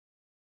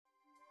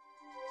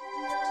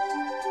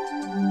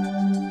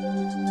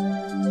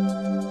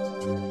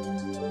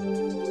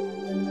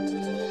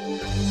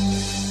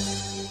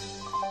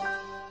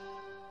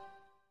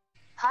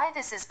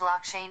this is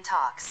Blockchain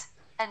Talks,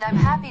 and I'm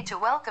happy to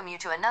welcome you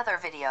to another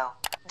video.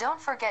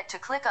 Don't forget to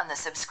click on the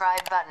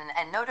subscribe button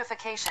and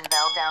notification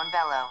bell down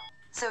below,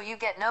 so you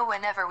know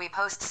whenever we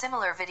post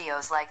similar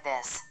videos like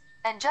this.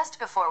 And just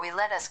before we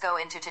let us go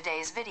into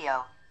today's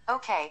video,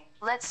 okay,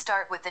 let's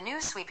start with the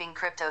news sweeping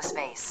crypto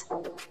space.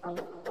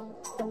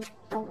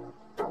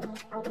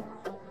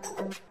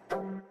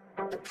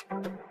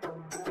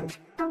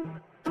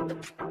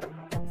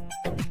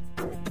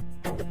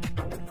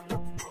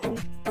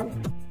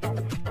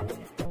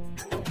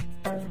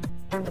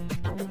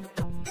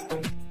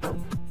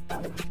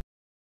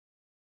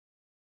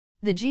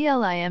 The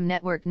GLIM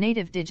network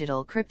native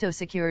digital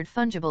crypto-secured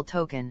fungible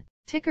token,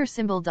 ticker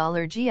symbol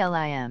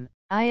 $GLIM,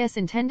 is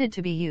intended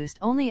to be used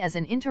only as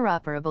an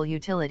interoperable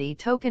utility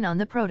token on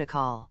the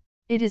protocol.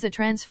 It is a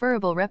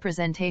transferable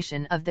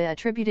representation of the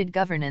attributed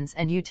governance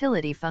and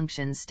utility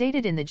functions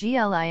stated in the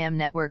GLIM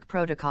network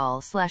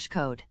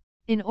protocol/code.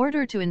 In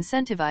order to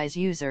incentivize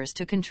users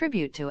to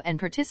contribute to and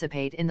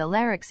participate in the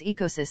LARIX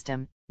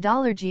ecosystem,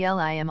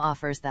 $GLIM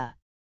offers the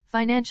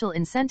financial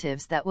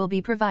incentives that will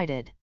be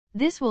provided.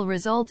 This will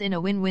result in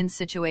a win-win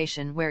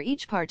situation where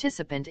each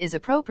participant is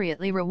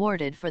appropriately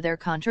rewarded for their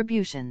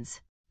contributions.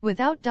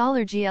 Without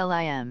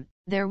 $GLIM,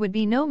 there would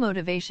be no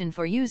motivation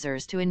for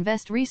users to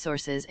invest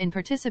resources in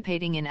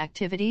participating in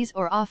activities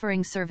or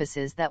offering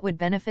services that would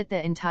benefit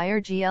the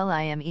entire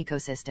GLIM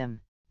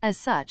ecosystem. As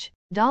such,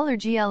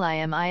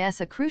 $GLIM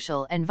is a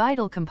crucial and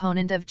vital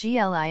component of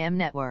GLIM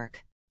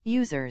network.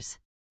 Users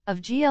of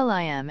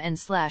GLIM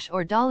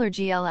and/or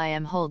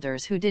 $GLIM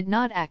holders who did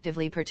not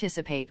actively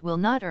participate will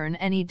not earn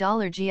any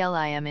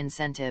 $GLIM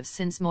incentives,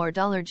 since more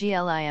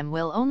 $GLIM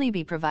will only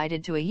be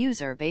provided to a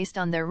user based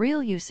on their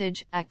real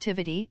usage,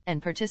 activity,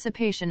 and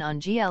participation on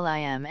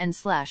GLIM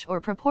and/or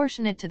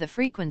proportionate to the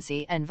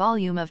frequency and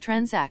volume of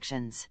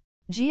transactions.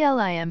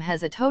 GLIM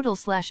has a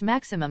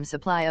total/maximum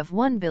supply of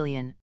 1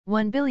 billion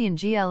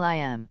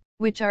GLIM,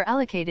 which are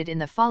allocated in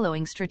the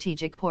following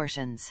strategic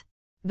portions.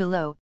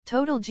 Below,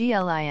 total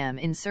GLIM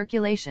in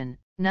circulation,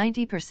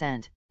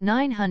 90%,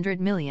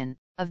 900 million,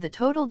 of the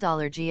total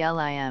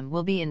 $GLIM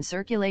will be in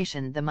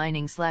circulation. The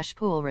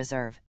mining/pool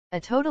reserve, a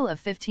total of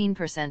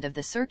 15% of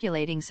the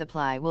circulating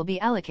supply will be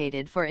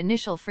allocated for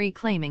initial free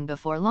claiming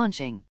before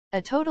launching.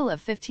 A total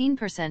of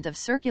 15% of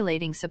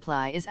circulating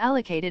supply is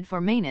allocated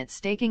for mainnet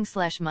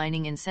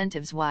staking/mining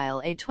incentives,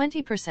 while a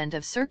 20%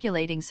 of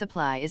circulating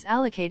supply is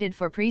allocated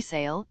for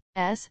pre-sale,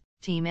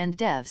 team and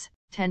devs,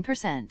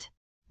 10%.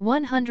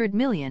 100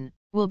 million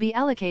will be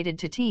allocated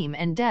to team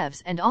and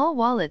devs, and all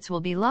wallets will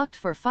be locked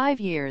for 5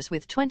 years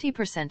with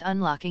 20%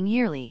 unlocking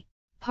yearly.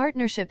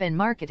 Partnership and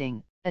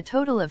marketing, a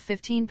total of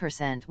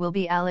 15% will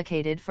be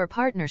allocated for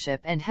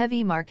partnership and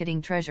heavy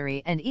marketing,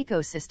 treasury and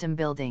ecosystem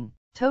building.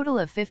 Total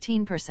of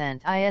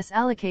 15% is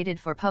allocated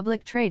for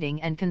public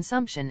trading and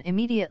consumption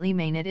immediately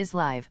mainnet is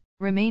live.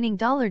 Remaining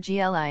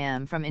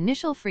 $GLIM from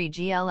initial free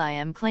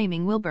GLIM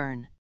claiming will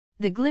burn.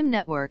 The Glim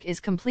network is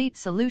complete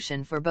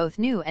solution for both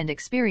new and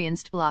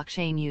experienced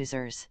blockchain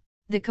users.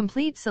 The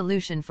complete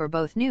solution for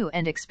both new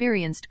and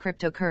experienced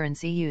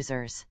cryptocurrency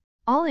users.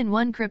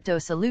 All-in-one crypto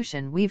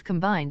solution. We've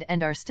combined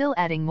and are still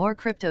adding more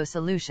crypto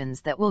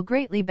solutions that will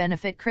greatly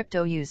benefit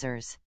crypto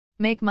users.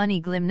 Make Money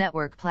Glim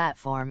network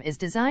platform is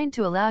designed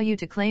to allow you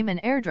to claim an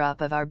airdrop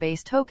of our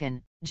base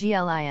token,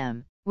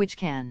 GLIM, which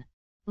can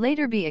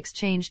later be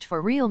exchanged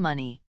for real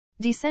money.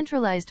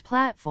 Decentralized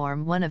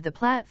platform. One of the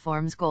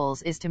platform's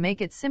goals is to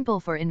make it simple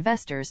for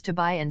investors to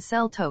buy and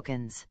sell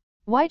tokens.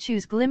 Why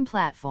choose Glim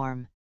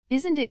platform?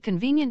 Isn't it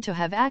convenient to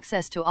have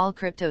access to all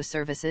crypto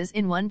services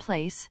in one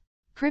place?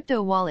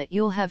 Crypto wallet.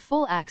 You'll have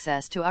full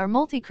access to our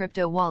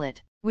multi-crypto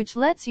wallet, which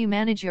lets you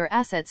manage your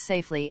assets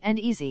safely and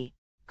easy.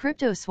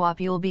 Crypto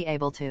swap. You'll be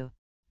able to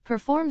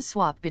perform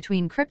swap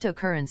between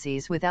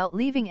cryptocurrencies without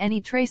leaving any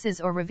traces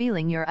or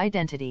revealing your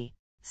identity.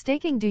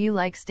 Staking. Do you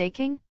like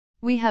staking?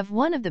 We have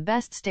one of the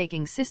best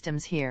staking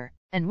systems here,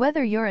 and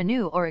whether you're a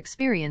new or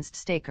experienced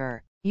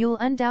staker, you'll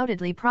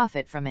undoubtedly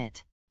profit from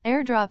it.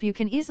 Airdrop. You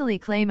can easily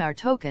claim our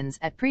tokens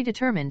at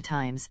predetermined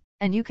times,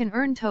 and you can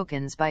earn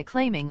tokens by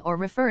claiming or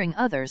referring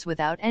others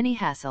without any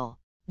hassle.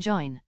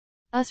 Join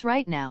us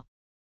right now.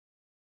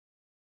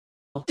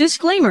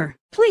 Disclaimer.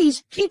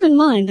 Please keep in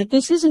mind that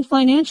this isn't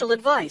financial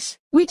advice.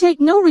 We take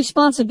no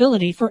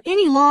responsibility for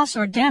any loss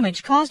or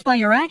damage caused by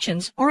your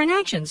actions or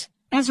inactions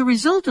as a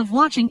result of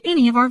watching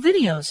any of our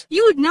videos.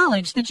 You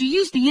acknowledge that you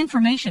use the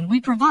information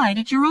we provide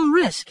at your own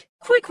risk.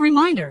 Quick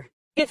reminder.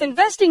 If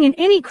investing in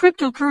any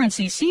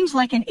cryptocurrency seems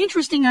like an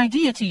interesting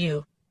idea to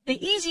you,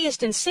 the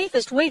easiest and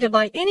safest way to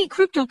buy any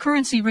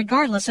cryptocurrency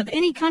regardless of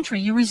any country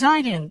you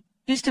reside in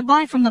is to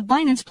buy from the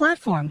Binance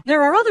platform.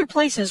 There are other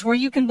places where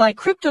you can buy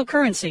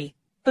cryptocurrency,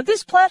 but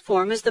this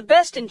platform is the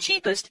best and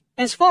cheapest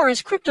as far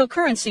as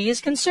cryptocurrency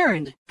is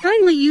concerned.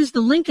 Kindly use the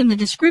link in the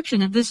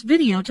description of this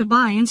video to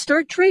buy and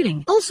start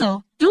trading.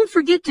 Also, don't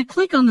forget to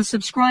click on the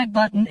subscribe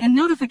button and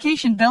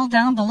notification bell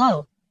down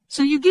below,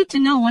 so you get to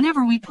know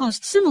whenever we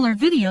post similar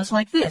videos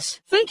like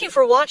this. Thank you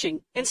for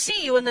watching, and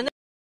see you in the next